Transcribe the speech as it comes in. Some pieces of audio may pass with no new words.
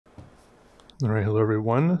Alright, hello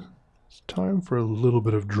everyone. It's time for a little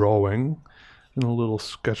bit of drawing in a little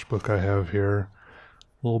sketchbook I have here.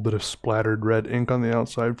 A little bit of splattered red ink on the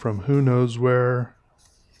outside from who knows where.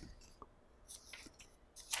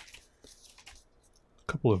 A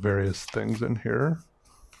couple of various things in here.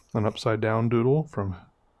 An upside down doodle from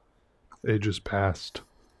ages past.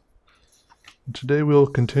 And today we'll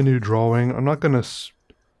continue drawing. I'm not gonna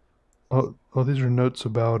oh, these are notes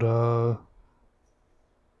about I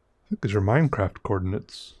think these are Minecraft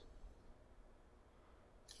coordinates.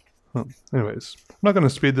 Huh. Anyways, I'm not going to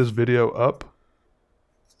speed this video up.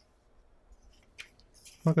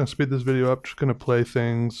 Just going to play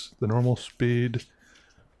things the normal speed.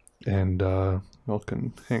 And y'all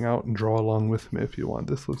can hang out and draw along with me if you want.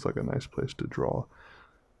 This looks like a nice place to draw.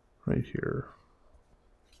 Right here.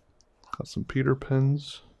 Got some Peter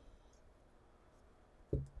pens.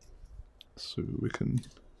 Let's see what we can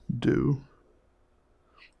do.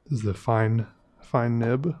 This is the fine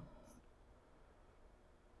nib.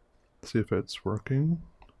 Let's see if it's working.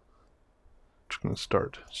 Just gonna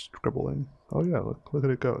start scribbling. Oh yeah, look at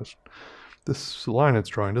it goes. This line it's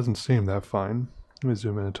drawing doesn't seem that fine. Let me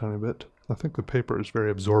zoom in a tiny bit. I think the paper is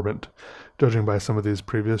very absorbent, judging by some of these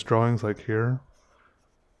previous drawings, like here.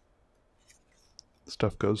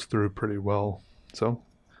 Stuff goes through pretty well. So,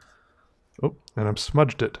 oh, and I've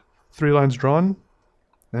smudged it. 3 lines drawn,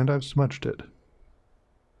 and I've smudged it.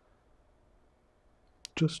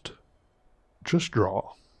 Just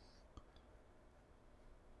draw.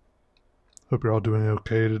 Hope you're all doing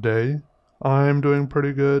okay today. I'm doing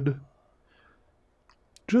pretty good.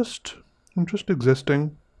 I'm just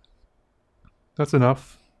existing. That's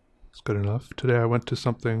enough. It's good enough. Today I went to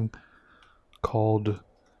something called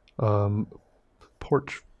this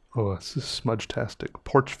is smudge-tastic.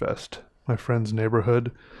 Porch Fest. My friend's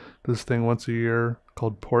neighborhood does this thing once a year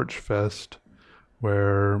called Porch Fest,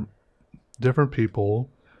 where different people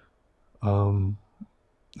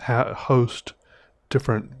host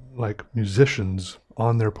different musicians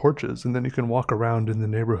on their porches, and then you can walk around in the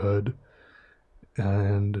neighborhood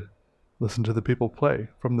and listen to the people play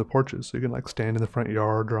from the porches. So you can stand in the front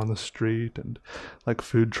yard or on the street, and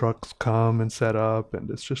food trucks come and set up, and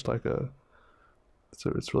it's just it's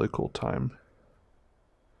a really cool time.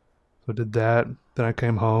 So I did that. Then I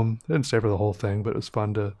came home. I didn't stay for the whole thing, but it was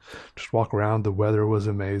fun to just walk around. The weather was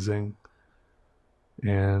amazing.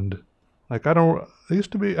 And I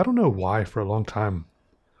don't know why for a long time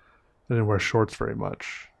I didn't wear shorts very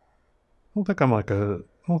much. I don't think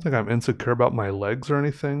I'm insecure about my legs or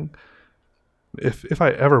anything. If I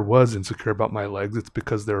ever was insecure about my legs, it's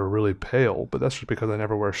because they were really pale, but that's just because I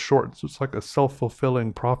never wear shorts. It's like a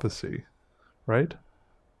self-fulfilling prophecy, right?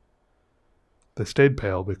 They stayed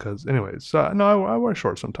pale because, anyways, no, I wear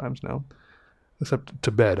shorts sometimes now. Except to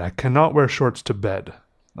bed. I cannot wear shorts to bed.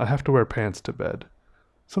 I have to wear pants to bed.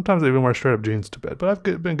 Sometimes I even wear straight up jeans to bed, but I've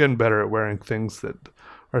been getting better at wearing things that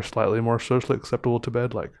are slightly more socially acceptable to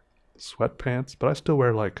bed, like sweatpants, but I still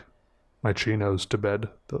wear my chinos to bed.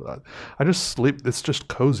 I just sleep. It's just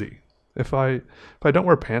cozy. If I don't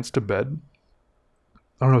wear pants to bed,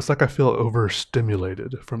 I don't know, it's like I feel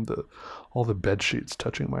overstimulated from all the bed sheets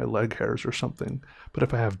touching my leg hairs or something. But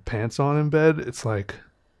if I have pants on in bed, it's like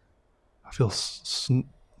I feel snug.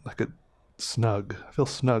 I feel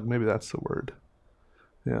snug. Maybe that's the word.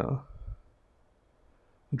 Yeah. I'll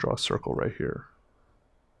draw a circle right here.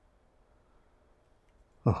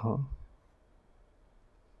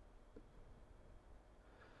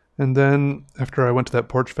 And then after I went to that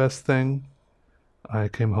Porch Fest thing, I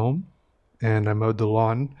came home and I mowed the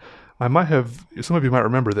lawn. Some of you might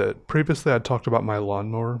remember that previously I talked about my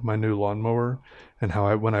lawnmower, my new lawnmower, and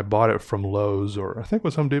how when I bought it from Lowe's, or I think it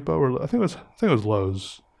was Home Depot, or I think it was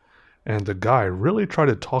Lowe's, and the guy really tried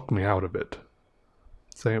to talk me out of it,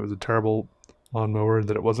 saying it was a terrible lawnmower,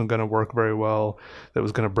 that it wasn't going to work very well, that it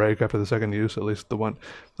was going to break after the second use, at least the one.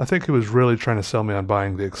 I think he was really trying to sell me on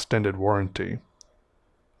buying the extended warranty.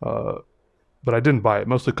 But I didn't buy it,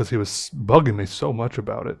 mostly because he was bugging me so much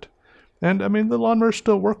about it. And I mean, the lawnmower's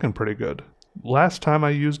still working pretty good. Last time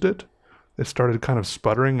I used it, it started kind of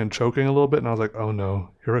sputtering and choking a little bit, and I was like, oh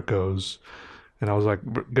no, here it goes. And I was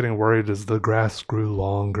getting worried as the grass grew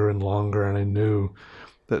longer and longer, and I knew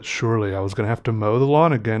that surely I was going to have to mow the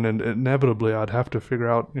lawn again, and inevitably I'd have to figure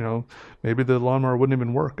out, maybe the lawnmower wouldn't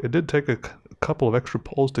even work. It did take a couple of extra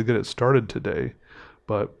pulls to get it started today,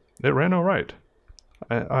 but it ran all right.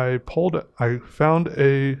 I found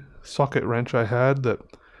a socket wrench I had, that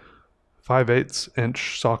 5/8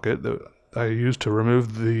 inch socket that I used to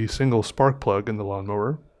remove the single spark plug in the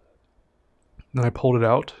lawnmower. Then I pulled it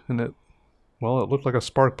out, and it looked like a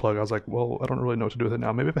spark plug. I was like, well, I don't really know what to do with it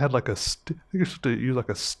now. Maybe if I had I think you're supposed to use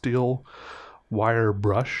a steel wire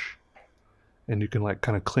brush, and you can like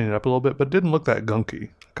kind of clean it up a little bit, but it didn't look that gunky.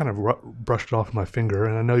 I kind of brushed it off my finger,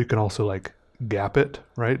 and I know you can also like gap it,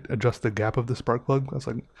 right? Adjust the gap of the spark plug. I was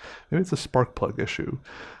like, maybe it's a spark plug issue,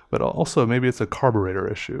 but also maybe it's a carburetor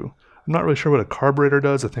issue. I'm not really sure what a carburetor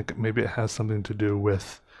does. I think maybe it has something to do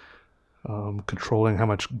with controlling how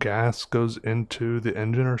much gas goes into the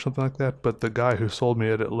engine or something like that. But the guy who sold me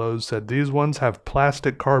it at Lowe's said, these ones have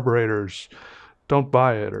plastic carburetors. Don't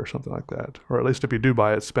buy it, or something like that. Or at least if you do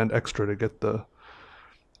buy it, spend extra to get the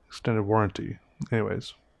extended warranty.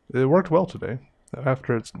 Anyways, it worked well today.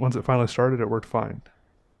 Once it finally started, it worked fine.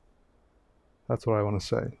 That's what I want to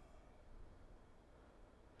say.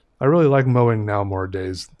 I really like mowing now more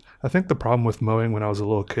days. I think the problem with mowing when I was a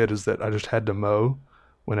little kid is that I just had to mow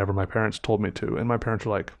whenever my parents told me to. And my parents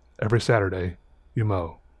were like, every Saturday, you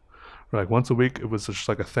mow. Or like once a week, it was just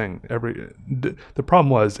like a thing. The problem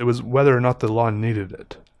was, it was whether or not the lawn needed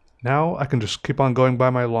it. Now I can just keep on going by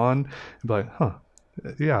my lawn and be like, huh,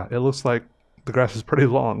 yeah, it looks like the grass is pretty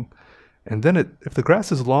long. And then if the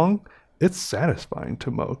grass is long, it's satisfying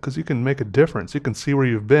to mow because you can make a difference. You can see where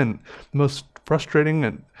you've been. The most frustrating,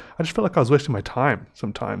 and I just felt like I was wasting my time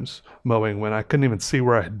sometimes mowing when I couldn't even see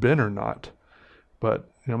where I had been or not.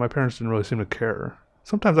 But, you know, my parents didn't really seem to care.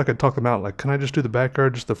 Sometimes I could talk them out, like, can I just do the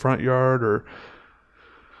backyard, just the front yard,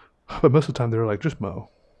 but most of the time they were like, just mow.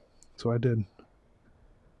 So I did. I'm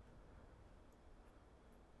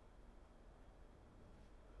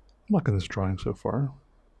liking this drawing so far.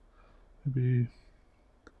 Maybe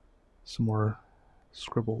some more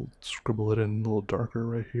scribble it in a little darker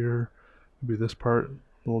right here. Maybe this part a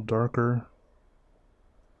little darker.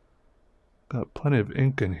 Got plenty of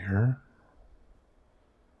ink in here.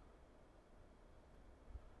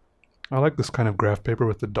 I like this kind of graph paper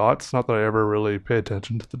with the dots. Not that I ever really pay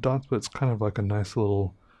attention to the dots, but it's kind of like a nice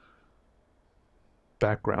little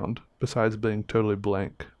background besides being totally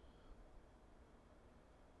blank.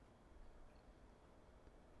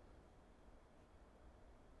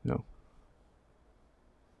 You know,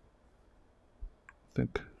 I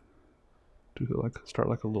think start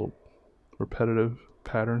like a little repetitive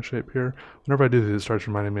pattern shape here. Whenever I do these, it starts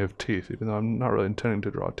reminding me of teeth, even though I'm not really intending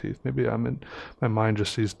to draw teeth. Maybe my mind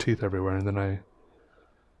just sees teeth everywhere, and then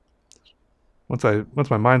once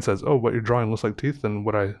my mind says, oh, what you're drawing looks like teeth, then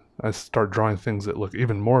I start drawing things that look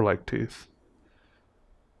even more like teeth.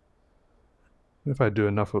 If I do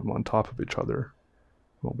enough of them on top of each other,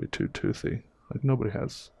 it won't be too toothy. Like nobody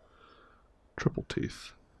has triple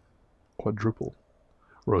teeth, quadruple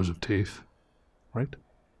rows of teeth, right?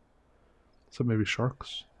 So maybe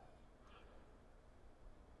sharks.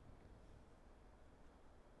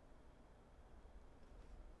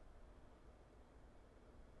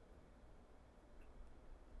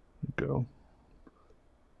 There we go.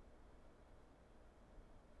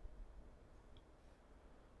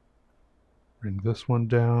 Bring this one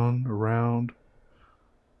down, around.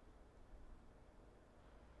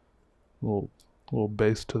 Little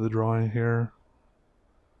base to the drawing here.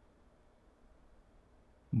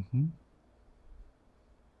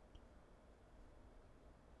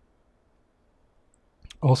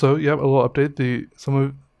 Also, yep, a little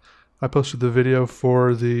update. I posted the video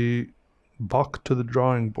for the Walk to the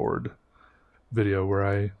Drawing Board video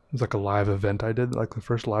where it was like a live event I did, like the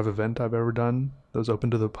first live event I've ever done that was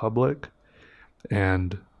open to the public,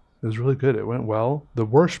 and it was really good. It went well. The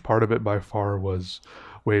worst part of it by far was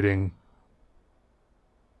waiting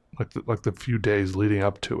like the few days leading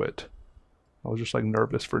up to it. I was just like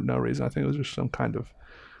nervous for no reason. I think it was just some kind of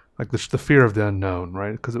like the fear of the unknown,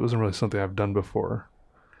 right? Because it wasn't really something I've done before.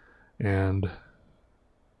 And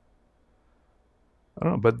I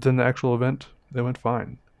don't know, but then the actual event, they went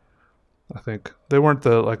fine. I think they weren't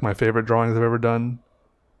my favorite drawings I've ever done,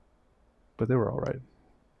 but they were all right.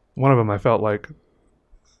 One of them I felt like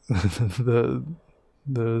the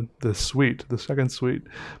second suite,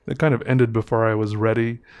 it kind of ended before I was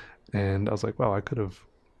ready, and I was like, wow, I could have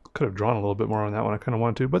drawn a little bit more on that one. I kind of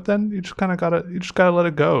wanted to, but then you just gotta let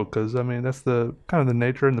it go, because I mean that's the kind of the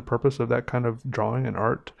nature and the purpose of that kind of drawing and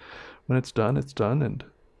art. When it's done, and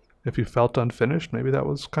if you felt unfinished, maybe that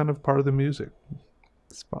was kind of part of the music.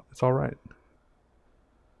 It's all right.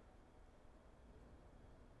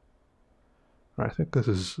 All right, I think this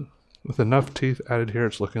is, with enough teeth added here,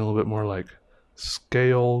 it's looking a little bit more like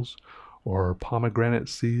scales or pomegranate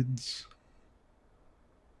seeds.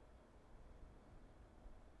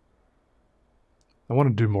 I want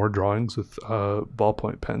to do more drawings with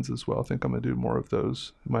ballpoint pens as well. I think I'm going to do more of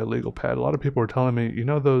those in my legal pad. A lot of people were telling me, you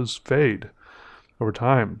know, those fade over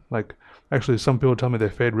time. Like, actually, some people tell me they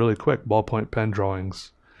fade really quick, ballpoint pen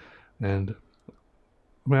drawings. And,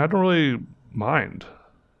 I mean, I don't really mind.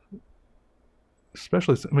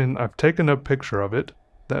 especially, I mean, I've taken a picture of it.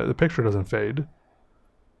 The picture doesn't fade,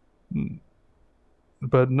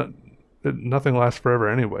 but nothing lasts forever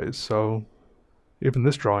anyways. So even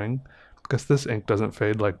this drawing, because this ink doesn't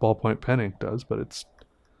fade like ballpoint pen ink does, but it's,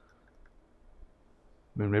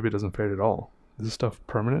 I mean, maybe it doesn't fade at all. Is this stuff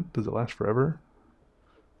permanent? Does it last forever?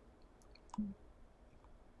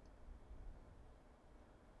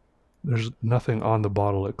 There's nothing on the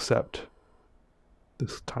bottle except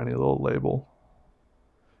this tiny little label.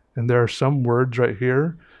 And there are some words right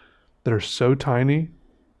here that are so tiny,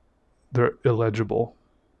 they're illegible.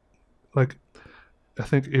 Like, I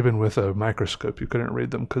think even with a microscope, you couldn't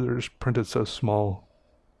read them because they're just printed so small,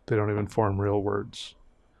 they don't even form real words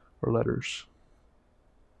or letters.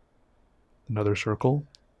 Another circle,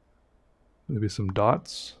 maybe some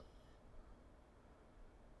dots.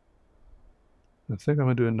 I think I'm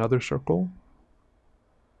going to do another circle.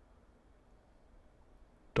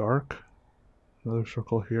 Dark. Another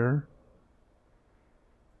circle here.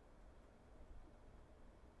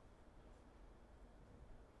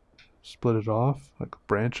 Split it off, like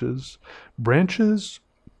branches. Branches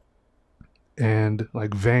and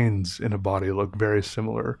like veins in a body look very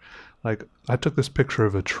similar. Like, I took this picture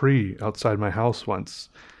of a tree outside my house once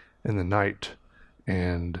in the night,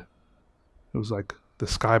 and it was like the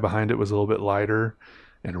sky behind it was a little bit lighter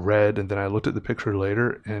and red, and then I looked at the picture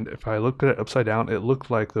later, and if I looked at it upside down, it looked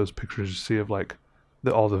like those pictures you see of like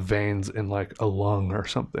all the veins in like a lung or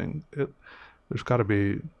something. There's got to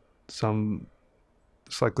be some,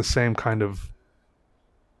 it's like the same kind of,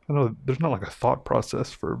 I know there's not like a thought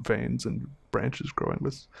process for veins and branches growing,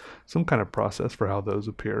 but some kind of process for how those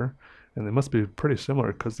appear, and they must be pretty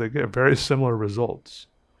similar because they get very similar results.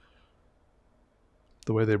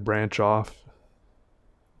 The way they branch off,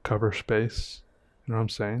 cover space, you know what I'm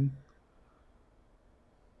saying?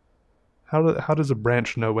 How does a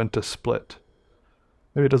branch know when to split?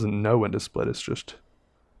 Maybe it doesn't know when to split, it's just,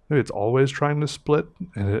 maybe it's always trying to split,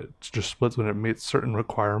 and it just splits when it meets certain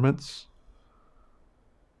requirements.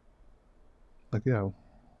 Like, yeah,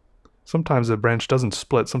 sometimes a branch doesn't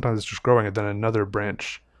split, sometimes it's just growing, and then another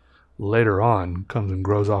branch later on comes and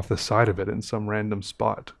grows off the side of it in some random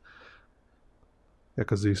spot. Yeah,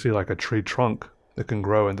 because you see like a tree trunk that can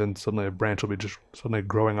grow, and then suddenly a branch will be just suddenly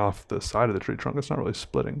growing off the side of the tree trunk. It's not really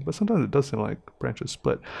splitting, but sometimes it does seem like branches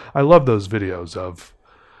split. I love those videos of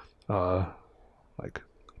like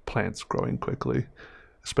plants growing quickly,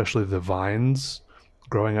 especially the vines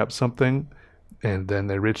growing up something, and then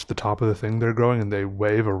they reach the top of the thing they're growing and they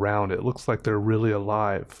wave around. It looks like they're really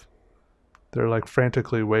alive. They're like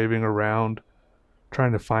frantically waving around,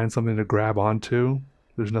 trying to find something to grab onto.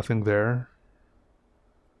 There's nothing there.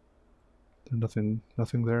 There's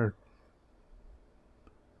nothing there.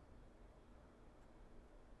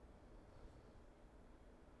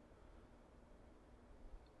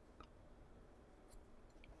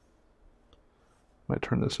 Might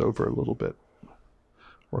turn this over a little bit.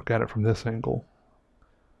 Work at it from this angle.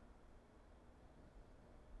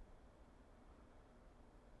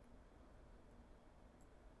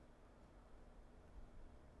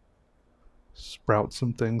 Sprout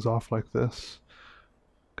some things off like this.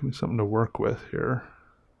 Give me something to work with here.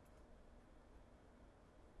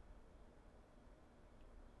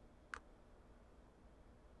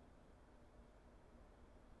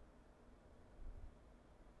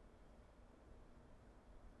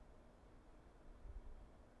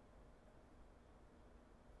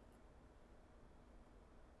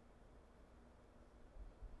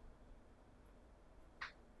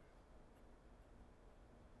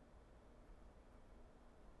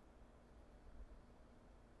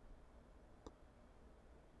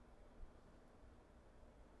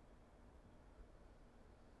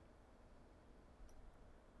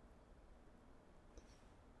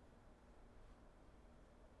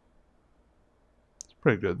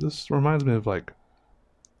 Pretty good. This reminds me of like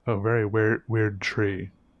a very weird tree.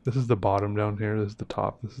 This is the bottom down here. This is the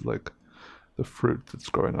top. This is like the fruit that's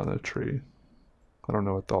growing on the tree. I don't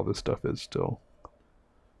know what all this stuff is still.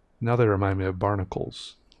 Now they remind me of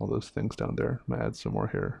barnacles. All those things down there. I'm gonna add some more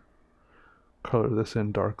here. Color this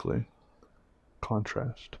in darkly.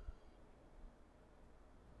 Contrast.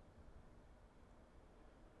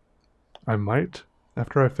 I might,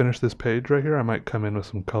 after I finish this page right here, I might come in with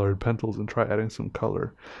some colored pencils and try adding some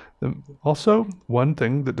color. Also, one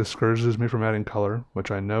thing that discourages me from adding color, which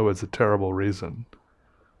I know is a terrible reason,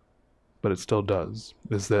 but it still does,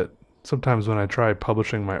 is that sometimes when I try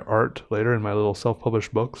publishing my art later in my little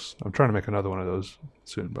self-published books, I'm trying to make another one of those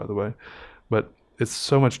soon, by the way, but it's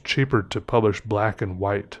so much cheaper to publish black and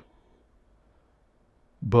white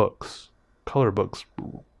books, color books,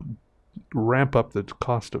 ramp up the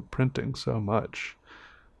cost of printing so much.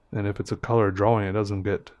 And if it's a color drawing, it doesn't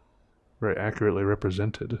get very accurately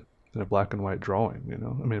represented in a black and white drawing, you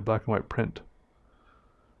know? I mean, black and white print.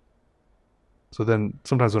 So then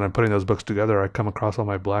sometimes when I'm putting those books together, I come across all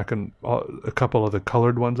my black and a couple of the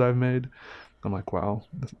colored ones I've made. I'm like, wow,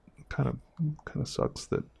 this kind of sucks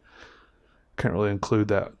that I can't really include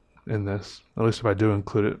that in this. At least if I do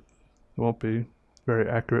include it, it won't be very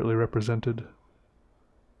accurately represented.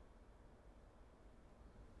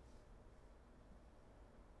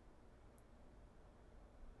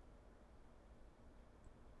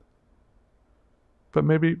 But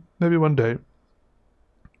maybe one day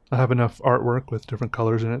I have enough artwork with different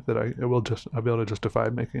colors in it that I'll be able to justify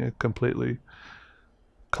making a completely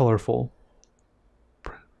colorful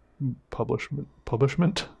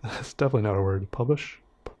publishment. It's definitely not a word.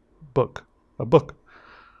 A book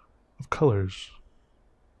of colors.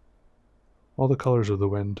 All the colors of the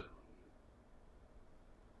wind.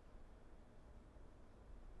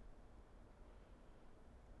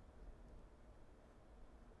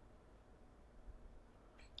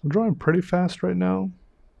 I'm drawing pretty fast right now.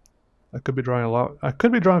 I could be drawing a lot. I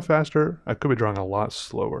could be drawing faster. I could be drawing a lot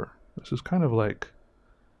slower. This is kind of like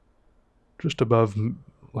just above,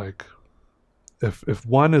 like, if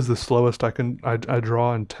 1 is the slowest I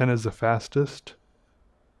draw and 10 is the fastest,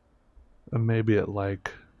 I'm maybe at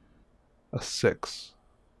like a 6,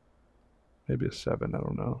 maybe a 7. I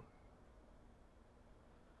don't know.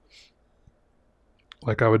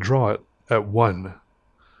 Like I would draw it at 1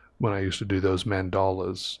 when I used to do those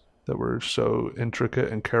mandalas that were so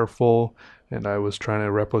intricate and careful, and I was trying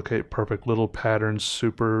to replicate perfect little patterns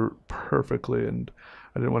super perfectly, and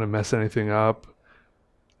I didn't want to mess anything up.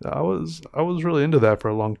 I was really into that for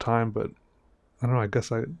a long time, but I don't know, I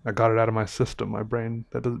guess I got it out of my system. My brain,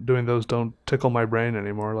 doing those don't tickle my brain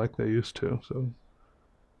anymore like they used to. So,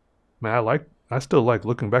 man, I still like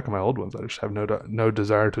looking back at my old ones. I just have no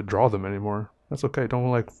desire to draw them anymore. That's okay.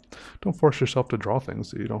 Don't force yourself to draw things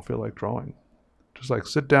that you don't feel like drawing. Just like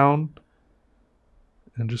sit down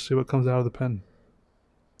and just see what comes out of the pen.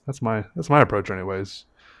 That's my approach anyways.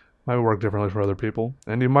 Might work differently for other people.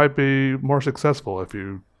 And you might be more successful if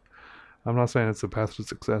you, I'm not saying it's the path to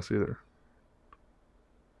success either.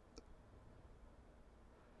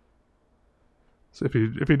 So if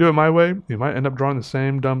you do it my way, you might end up drawing the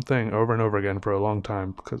same dumb thing over and over again for a long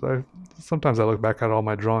time, because sometimes I look back at all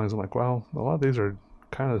my drawings and I'm like, wow, a lot of these are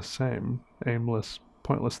kind of the same, aimless,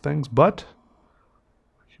 pointless things, but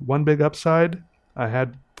one big upside, I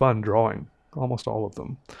had fun drawing almost all of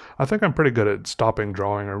them. I think I'm pretty good at stopping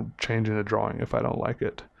drawing or changing the drawing if I don't like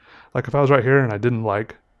it. Like if I was right here and I didn't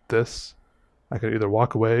like this, I could either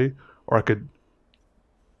walk away or I could,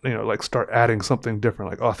 like start adding something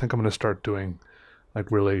different. Like, oh, I think I'm going to start doing like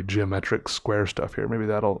really geometric square stuff here. Maybe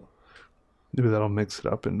that'll mix it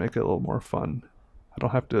up and make it a little more fun. I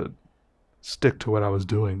don't have to stick to what I was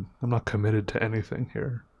doing. I'm not committed to anything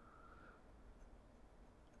here.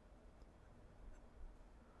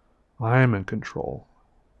 I'm in control.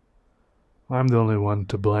 I'm the only one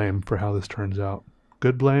to blame for how this turns out.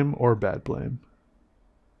 Good blame or bad blame.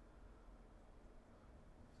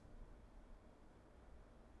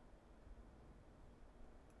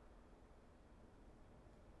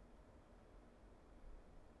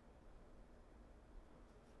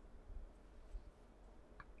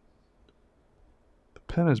 The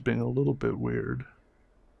pen is being a little bit weird.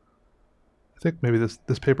 I think maybe this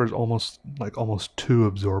paper is almost too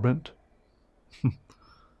absorbent. I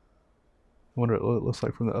wonder what it looks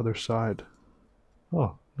like from the other side.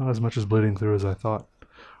 Oh, not as much as bleeding through as I thought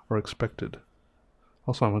or expected.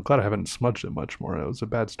 Also, I'm glad I haven't smudged it much more. It was a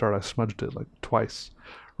bad start. I smudged it like twice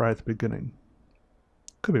right at the beginning.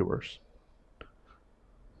 Could be worse.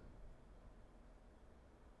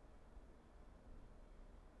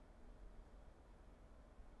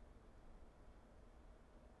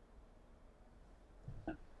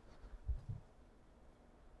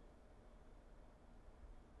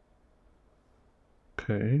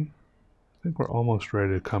 Okay, I think we're almost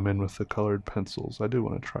ready to come in with the colored pencils. I do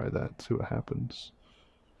want to try that, see what happens.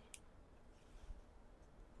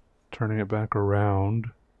 Turning it back around.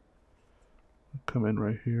 Come in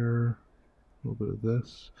right here. A little bit of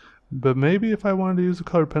this. But maybe if I wanted to use the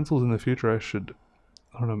colored pencils in the future, I should,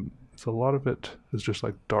 I don't know, it's a lot of it is just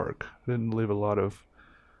like dark. I didn't leave a lot of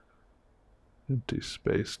empty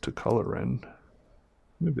space to color in.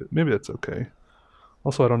 Maybe that's okay.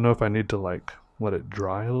 Also, I don't know if I need to like let it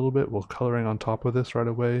dry a little bit. Will coloring on top of this right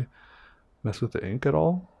away mess with the ink at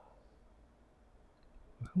all?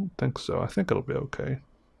 I don't think so. I think it'll be okay.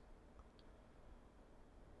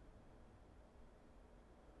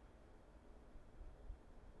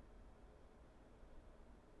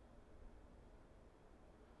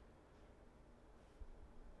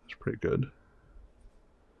 pretty good.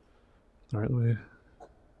 All right, let me...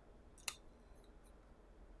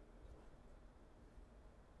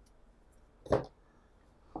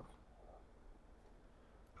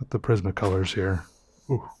 Got the Prismacolors here.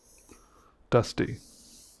 Ooh, dusty.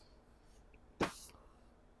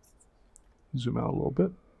 Zoom out a little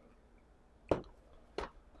bit.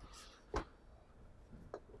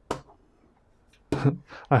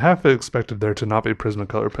 I half expected there to not be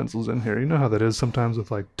Prismacolor pencils in here. You know how that is sometimes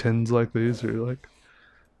with like tins like these, or you like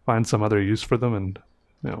find some other use for them, and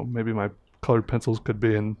you know, maybe my colored pencils could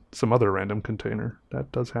be in some other random container.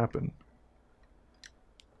 That does happen.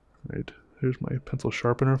 Right, here's my pencil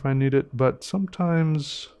sharpener if I need it, but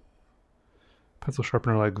sometimes pencil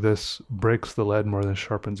sharpener like this breaks the lead more than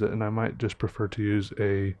sharpens it, and I might just prefer to use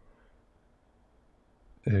a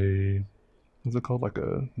what's it called, like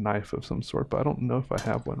a knife of some sort, but I don't know if I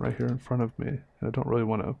have one right here in front of me, and I don't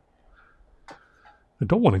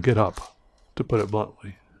want to get up, to put it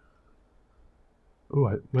bluntly.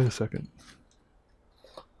 Oh, wait a second.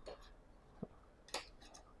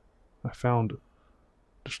 I found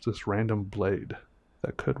just this random blade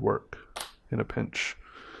that could work in a pinch.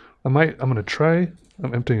 I'm gonna try,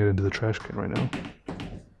 I'm emptying it into the trash can right now.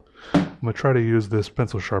 I'm gonna try to use this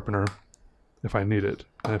pencil sharpener if I need it.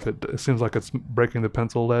 And if it seems like it's breaking the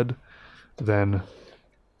pencil lead, then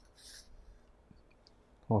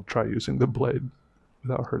I'll try using the blade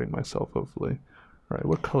without hurting myself, hopefully. All right,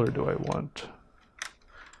 what color do I want?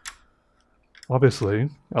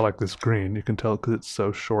 Obviously, I like this green. You can tell because it's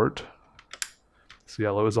so short. This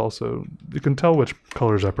yellow is also, you can tell which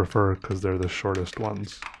colors I prefer because they're the shortest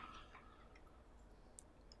ones.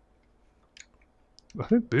 I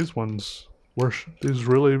think these ones were, these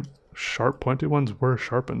really sharp pointy ones were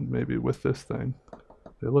sharpened maybe with this thing.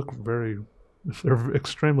 They look they're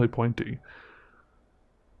extremely pointy.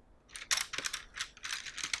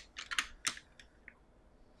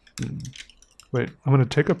 Wait, I'm going to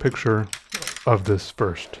take a picture of this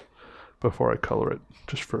first before I color it,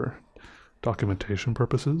 just for documentation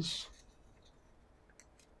purposes.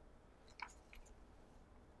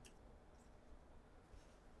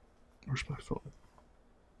 Where's my phone?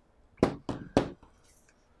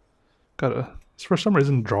 For some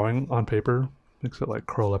reason, drawing on paper makes it like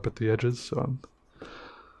curl up at the edges, so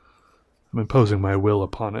I'm imposing my will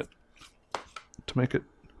upon it to make it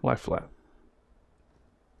lie flat.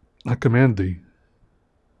 I command thee.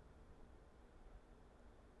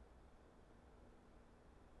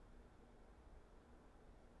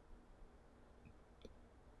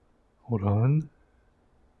 Hold on.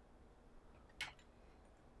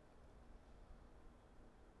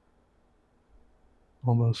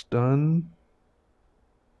 Almost done.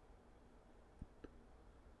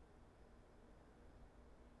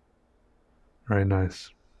 Very nice.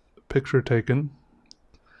 Picture taken.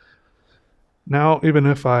 Now, even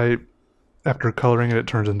if after coloring it, it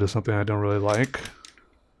turns into something I don't really like,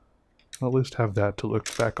 I'll at least have that to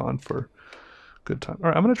look back on for a good time. All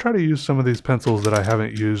right, I'm going to try to use some of these pencils that I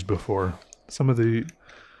haven't used before. Some of the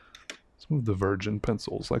virgin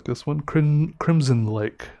pencils, like this one, Crimson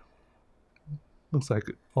Lake. Looks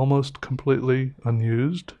like almost completely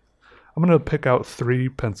unused. I'm going to pick out 3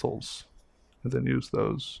 pencils and then use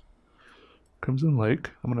those. Crimson Lake,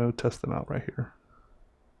 I'm going to test them out right here.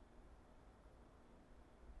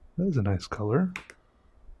 That is a nice color.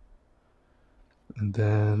 And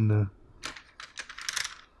then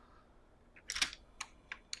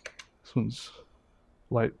this one's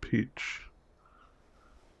light peach.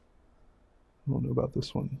 I don't know about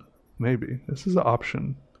this one. Maybe. This is an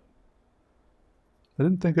option. I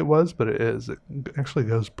didn't think it was, but it is. It actually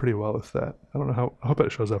goes pretty well with that. I don't know how, I hope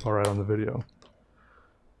it shows up all right on the video.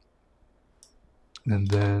 And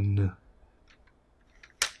then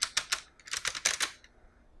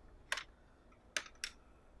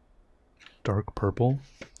dark purple.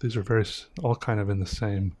 These are all kind of in the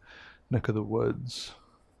same neck of the woods.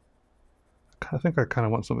 I think I kind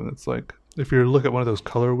of want something that's like, if you look at one of those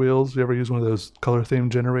color wheels, you ever use one of those color theme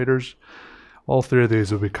generators? All 3 of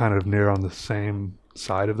these would be kind of near on the same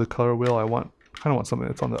side of the color wheel. I kind of want something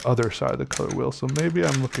that's on the other side of the color wheel. So maybe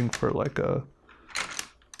I'm looking for like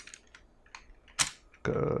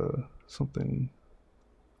something.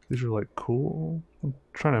 These are like cool. I'm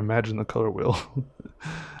trying to imagine the color wheel.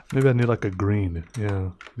 Maybe I need like a green.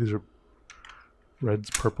 Yeah, these are reds,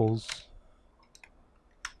 purples.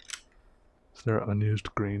 Is there an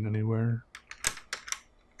unused green anywhere?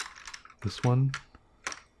 This one.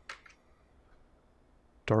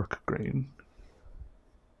 Dark green.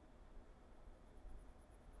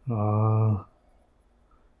 No,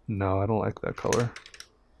 I don't like that color.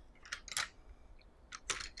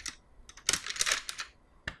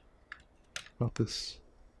 about this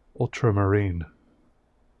ultramarine?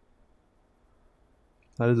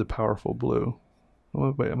 That is a powerful blue.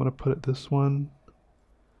 Oh, wait, I'm going to put it this one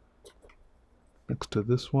next to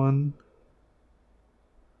this one.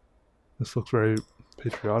 This looks very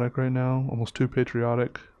patriotic right now, almost too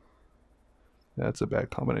patriotic. That's a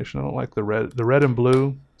bad combination. I don't like the red. The red and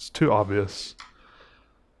blue, it's too obvious.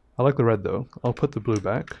 I like the red though. I'll put the blue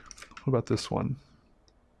back. What about this one?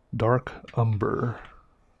 Dark umber.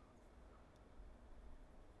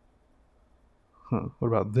 Huh. What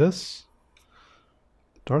about this?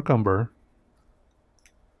 Dark umber.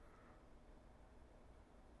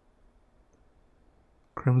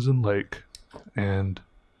 Crimson lake and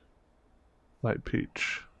light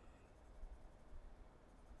peach.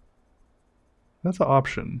 That's an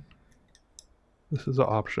option. This is an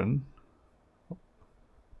option.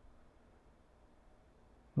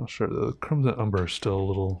 Not sure. The crimson umber is still a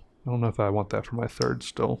little... I don't know if I want that for my third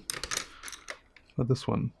still. But this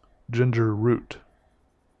one. Ginger root.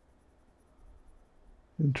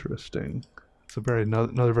 Interesting. It's a very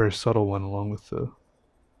another very subtle one along with the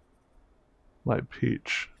light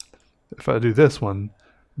peach. If I do this one,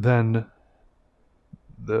 then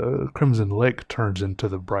the crimson lake turns into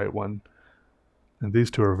the bright one. And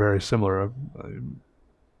these two are very similar.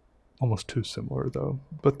 Almost too similar though.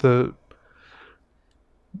 But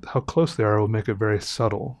how close they are will make it very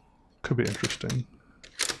subtle. Could be interesting.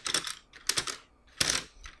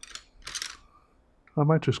 I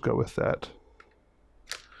might just go with that.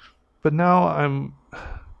 But now I'm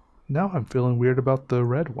feeling weird about the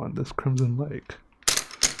red one, this Crimson Lake.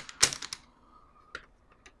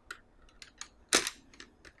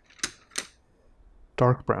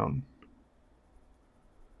 Dark brown.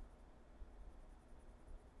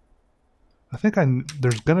 I think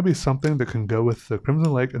there's going to be something that can go with the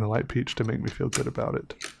Crimson Lake and the light peach to make me feel good about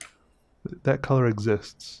it. That color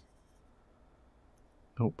exists.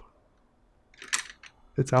 Nope.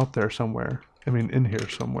 It's out there somewhere. I mean, in here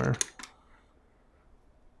somewhere.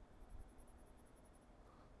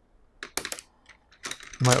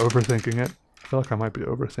 Am I overthinking it? I feel like I might be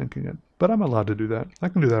overthinking it. But I'm allowed to do that. I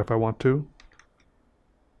can do that if I want to.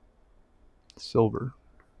 Silver.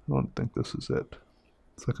 I don't think this is it.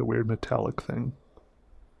 It's like a weird metallic thing.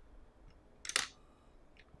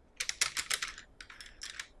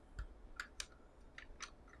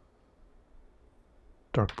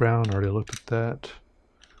 Dark brown, already looked at that.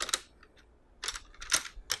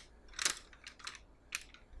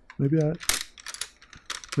 Maybe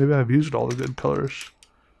I've used all the good colors.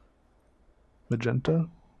 Magenta.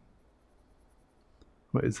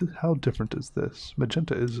 Wait, how different is this?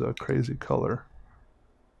 Magenta is a crazy color.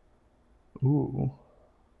 Ooh.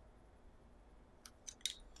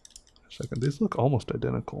 A second, these look almost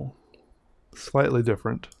identical. Slightly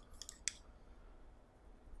different.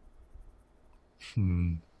 I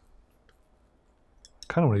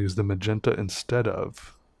kind of want to use the magenta instead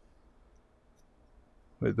of...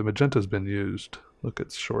 Wait, the magenta's been used. Look,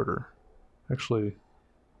 it's shorter. Actually,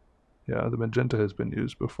 yeah, the magenta has been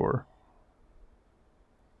used before.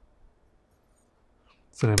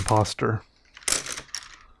 It's an imposter.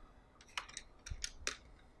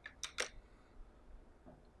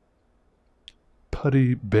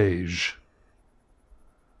 Putty beige.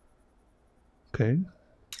 Okay.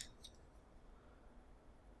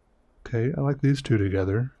 Okay, I like these two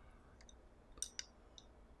together.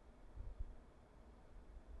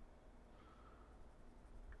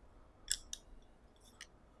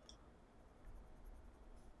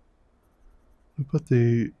 We put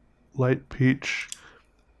the light peach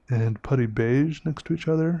and putty beige next to each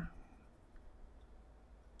other.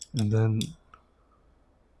 And then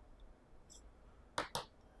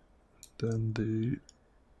the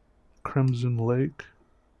Crimson Lake.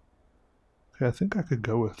 Okay, I think I could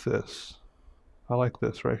go with this. I like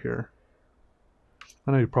this right here.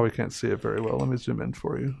 I know you probably can't see it very well. Let me zoom in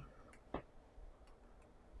for you.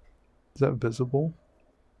 Is that visible?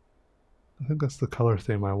 I think that's the color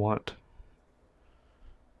theme I want.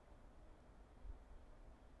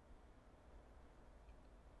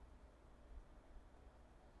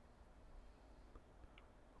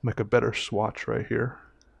 Make a better swatch right here.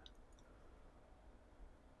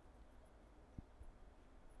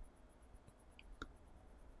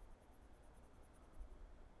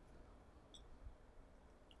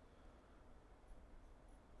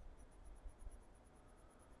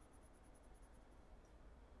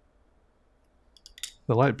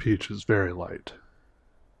 The light peach is very light.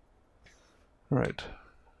 All right.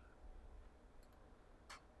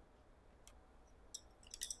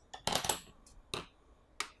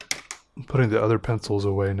 I'm putting the other pencils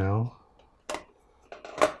away now,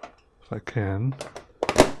 if I can.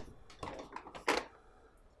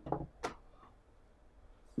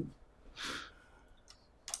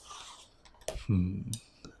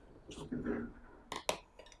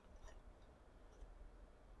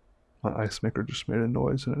 My ice maker just made a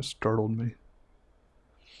noise and it startled me.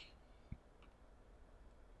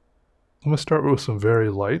 I'm gonna start with some very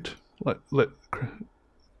light,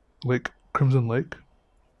 Crimson Lake.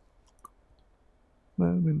 I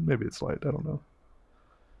mean, maybe it's light, I don't know.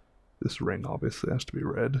 This ring obviously has to be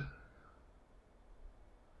red.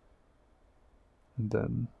 And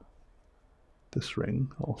then this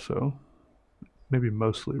ring also. Maybe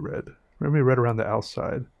mostly red. Maybe red around the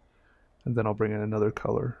outside. And then I'll bring in another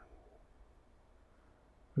color.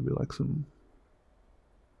 Maybe like some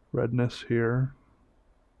redness here.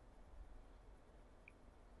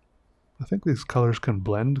 I think these colors can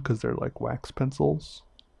blend because they're like wax pencils.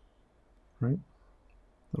 Right?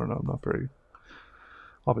 I don't know, I'm not very...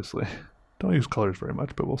 Obviously, don't use colors very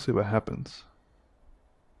much, but we'll see what happens.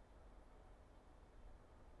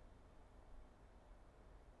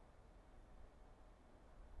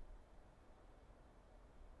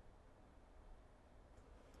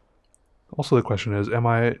 Also the question is, am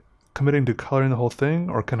I committing to coloring the whole thing,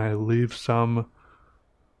 or can I leave some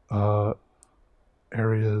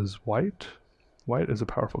areas white? White is a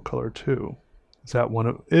powerful color too.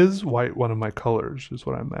 Is white one of my colors, is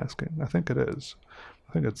what I'm asking. I think it is.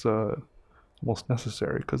 I think it's almost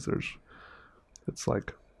necessary because it's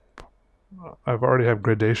like, I've already have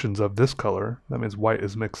gradations of this color. That means white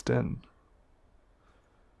is mixed in.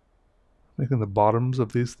 Making the bottoms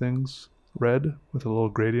of these things red with a little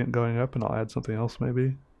gradient going up, and I'll add something else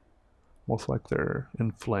maybe. Almost like they're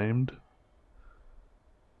inflamed.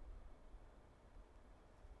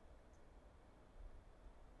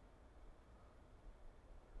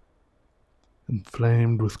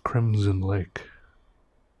 Inflamed with Crimson Lake.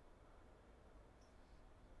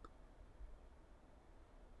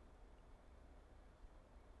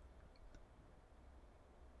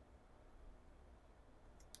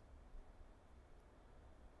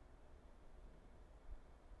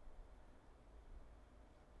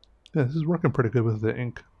 Yeah, this is working pretty good with the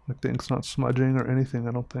ink. Like the ink's not smudging or anything,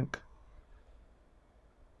 I don't think.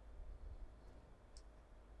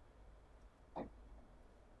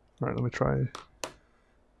 Alright, let me try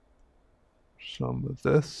some of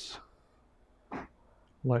this.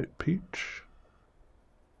 Light peach.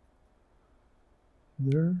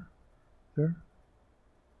 There.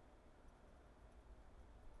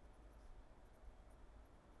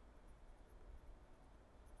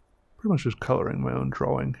 Pretty much just coloring my own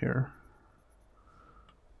drawing here.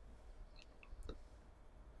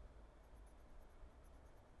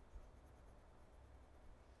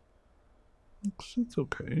 It's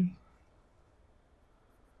okay.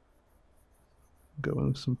 Go in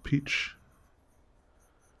with some peach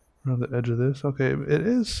around the edge of this. Okay, it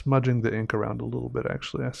is smudging the ink around a little bit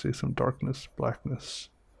actually. I see some darkness, blackness.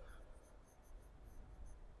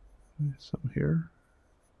 Some here.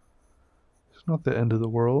 It's not the end of the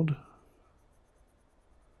world.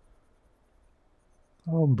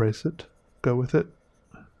 I'll embrace it. Go with it.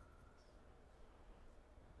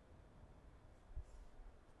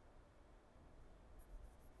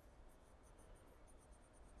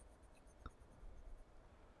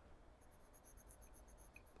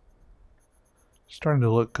 Starting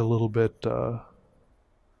to look a little bit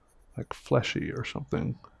like fleshy or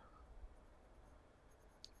something.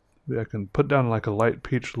 Maybe I can put down like a light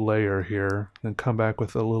peach layer here and come back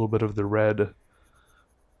with a little bit of the red to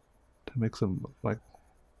make some, like,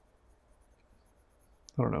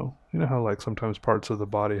 I don't know. You know how like sometimes parts of the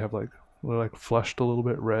body have like, they're like flushed a little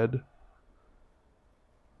bit red?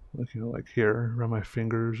 Like, you know, like here around my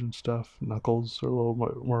fingers and stuff, knuckles are a little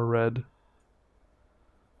more red.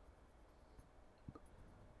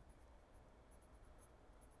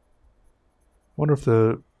 I wonder if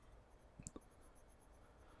the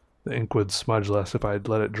ink would smudge less if I'd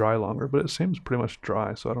let it dry longer, but it seems pretty much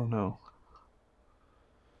dry, so I don't know.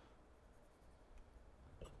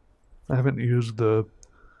 I haven't used the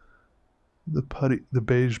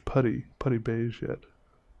beige putty beige yet.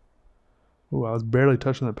 Oh, I was barely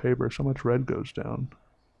touching the paper, so much red goes down.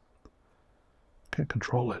 Can't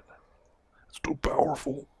control it. It's too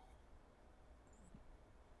powerful.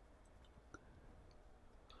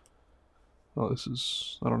 Oh, this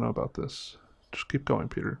is, I don't know about this. Just keep going,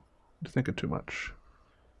 Peter. You're thinking too much.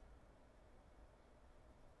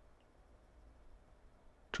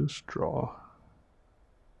 Just draw.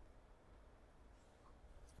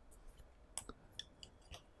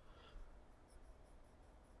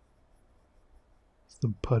 It's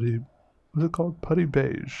the putty, what's it called? Putty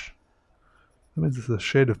beige. That means it's a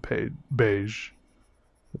shade of beige.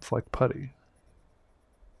 It's like putty.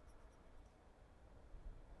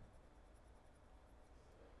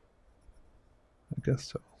 I guess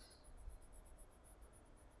so.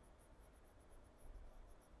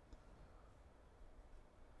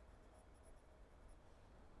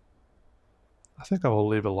 I think I will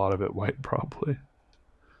leave a lot of it white probably.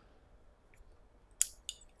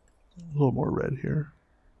 A little more red here.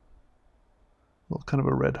 A little kind of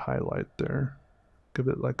a red highlight there. Give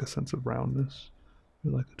it like a sense of roundness.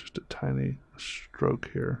 Like just a tiny stroke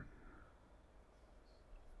here.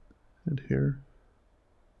 And here.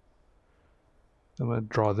 I'm going to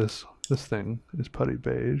draw this. This thing is putty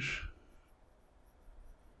beige.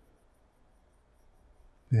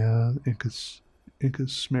 Yeah, ink is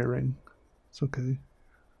smearing. It's okay.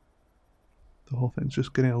 The whole thing's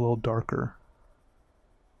just getting a little darker.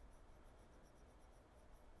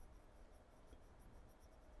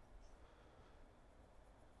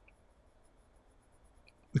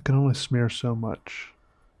 It can only smear so much.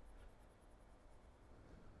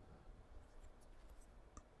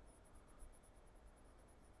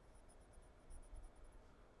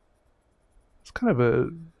 It's kind of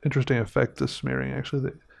an interesting effect, this smearing,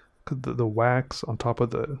 actually. The wax on top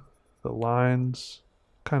of the lines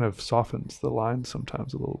kind of softens the lines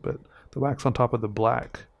sometimes a little bit. The wax on top of the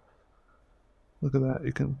black. Look at that.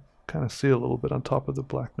 You can kind of see a little bit on top of the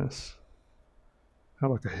blackness.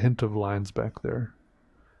 Kind of like a hint of lines back there.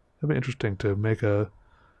 It'd be interesting to make a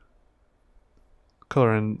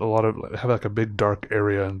color in a lot of, have like a big dark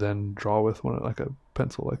area and then draw with one like a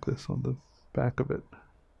pencil like this on the back of it.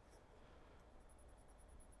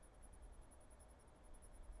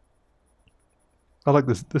 I like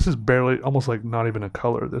this. This is barely, almost like not even a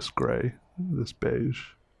color, this gray, this beige.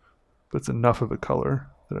 But it's enough of a color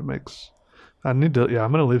that it makes, I need to, yeah,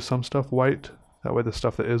 I'm going to leave some stuff white. That way the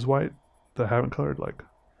stuff that is white, that I haven't colored, like,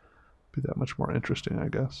 be that much more interesting, I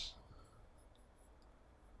guess.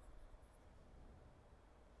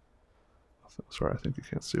 Sorry, I think you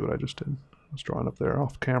can't see what I just did. I was drawing up there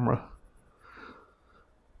off camera.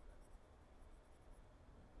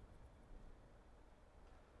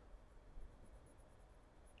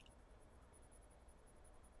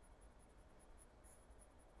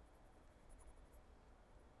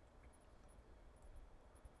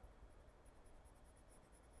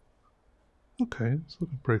 Okay, it's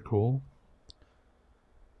looking pretty cool.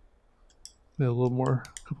 Yeah, a little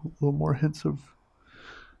more hints of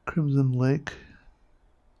Crimson Lake.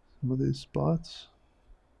 Some of these spots.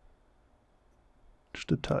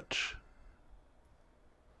 Just a touch.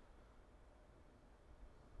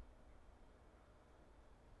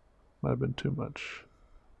 Might have been too much.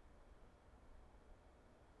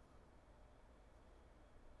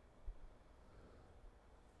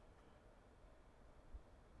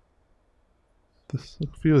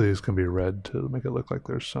 A few of these can be red to make it look like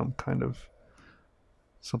there's some kind of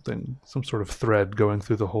some sort of thread going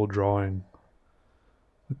through the whole drawing.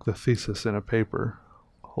 Like the thesis in a paper,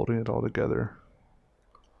 holding it all together.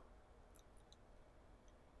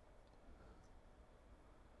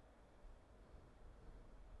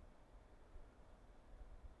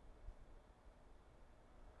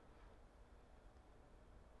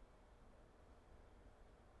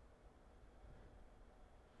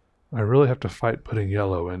 I really have to fight putting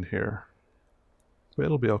yellow in here. But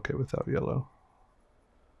it'll be okay without yellow.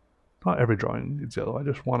 Not every drawing needs yellow. I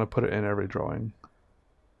just want to put it in every drawing.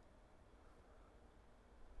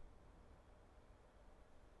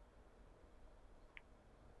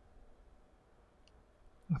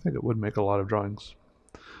 I think it would make a lot of drawings.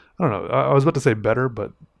 I don't know. I was about to say better,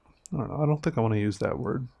 but I don't know. I don't think I want to use that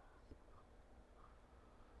word.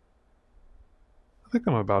 I think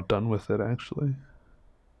I'm about done with it, actually.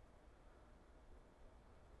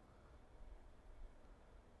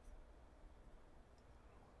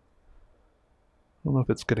 I don't know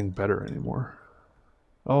if it's getting better anymore.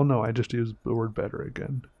 Oh no, I just used the word better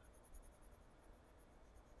again.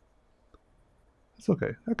 It's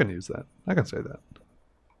okay. I can use that. I can say that.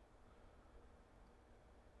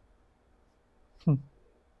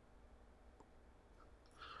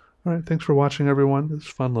 Alright, thanks for watching, everyone. This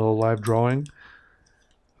fun little live drawing.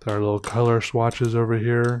 With our little color swatches over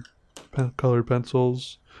here. Colored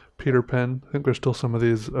pencils. Peter pen. I think there's still some of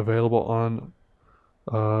these available on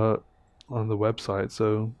the website,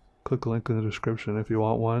 so click the link in the description if you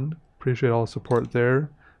want one. Appreciate all the support there.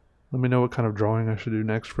 Let me know what kind of drawing I should do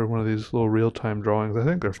next for one of these little real-time drawings. I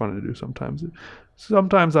think they're fun to do sometimes.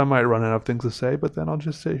 Sometimes I might run out of things to say, but then I'll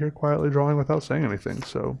just sit here quietly drawing without saying anything,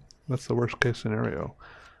 so that's the worst case scenario.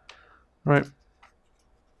 Alright.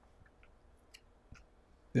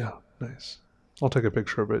 Yeah, nice. I'll take a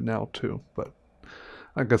picture of it now too, but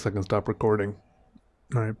I guess I can stop recording.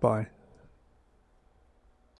 Alright, bye.